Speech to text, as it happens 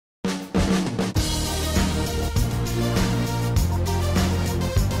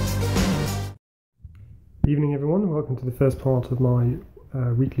Evening everyone, welcome to the first part of my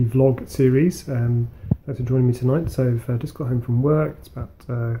weekly vlog series. Thanks for joining me tonight. So I've just got home from work, it's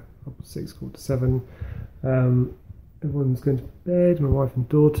about 6, 7. Everyone's going to bed, my wife and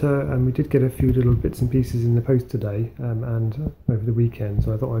daughter, and we did get a few little bits and pieces in the post today and over the weekend,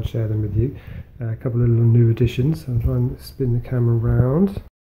 so I thought I'd share them with you. A couple of little new additions. I'm trying to spin the camera around.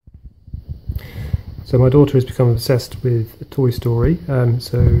 So my daughter has become obsessed with Toy Story,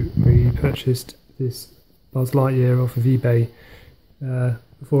 so we purchased this Buzz Lightyear off of eBay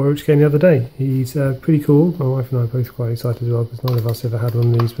which came the other day. He's pretty cool. My wife and I are both quite excited as well, because none of us ever had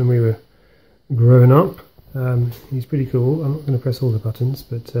one of these when we were growing up. He's pretty cool. I'm not going to press all the buttons,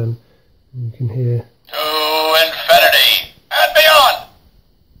 but you can hear to infinity and beyond.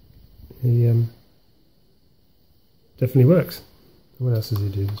 He definitely works. What else does he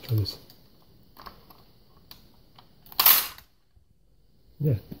do? Let's try this.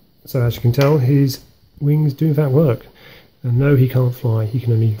 Yeah, so as you can tell, his wings do in fact work. And no, he can't fly, he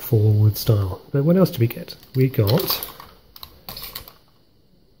can only forward style. But what else did we get? We got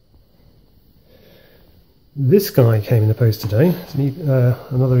this guy. Came in the post today. It's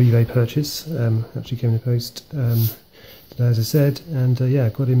another eBay purchase. Actually came in the post today, as I said, and yeah,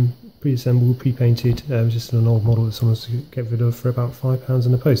 got him pre-assembled, pre-painted. Just an old model that someone wants to get rid of for about £5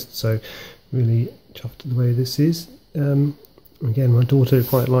 in the post. So really chuffed the way this is. Again, my daughter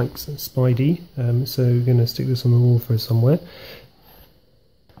quite likes Spidey, so we're going to stick this on the wall for her somewhere.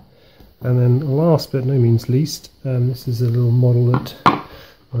 And then last but no means least, this is a little model that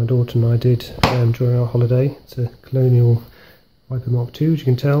my daughter and I did during our holiday. It's a Colonial Viper Mark II, as you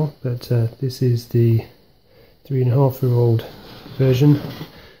can tell, but this is the 3.5-year-old version,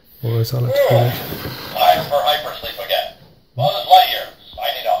 or as I like to call it. Time for hypersleep again. Buzz Lightyear,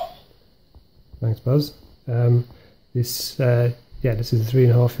 signing off. Thanks, Buzz. This is the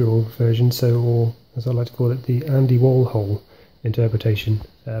 3.5-year-old version, so, or as I like to call it, the Andy Warhol interpretation.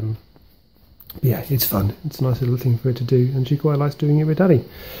 Yeah, it's fun. It's a nice little thing for her to do, and she quite likes doing it with Daddy.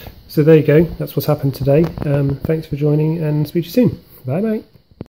 So there you go. That's what's happened today. Thanks for joining, and speak to you soon. Bye bye.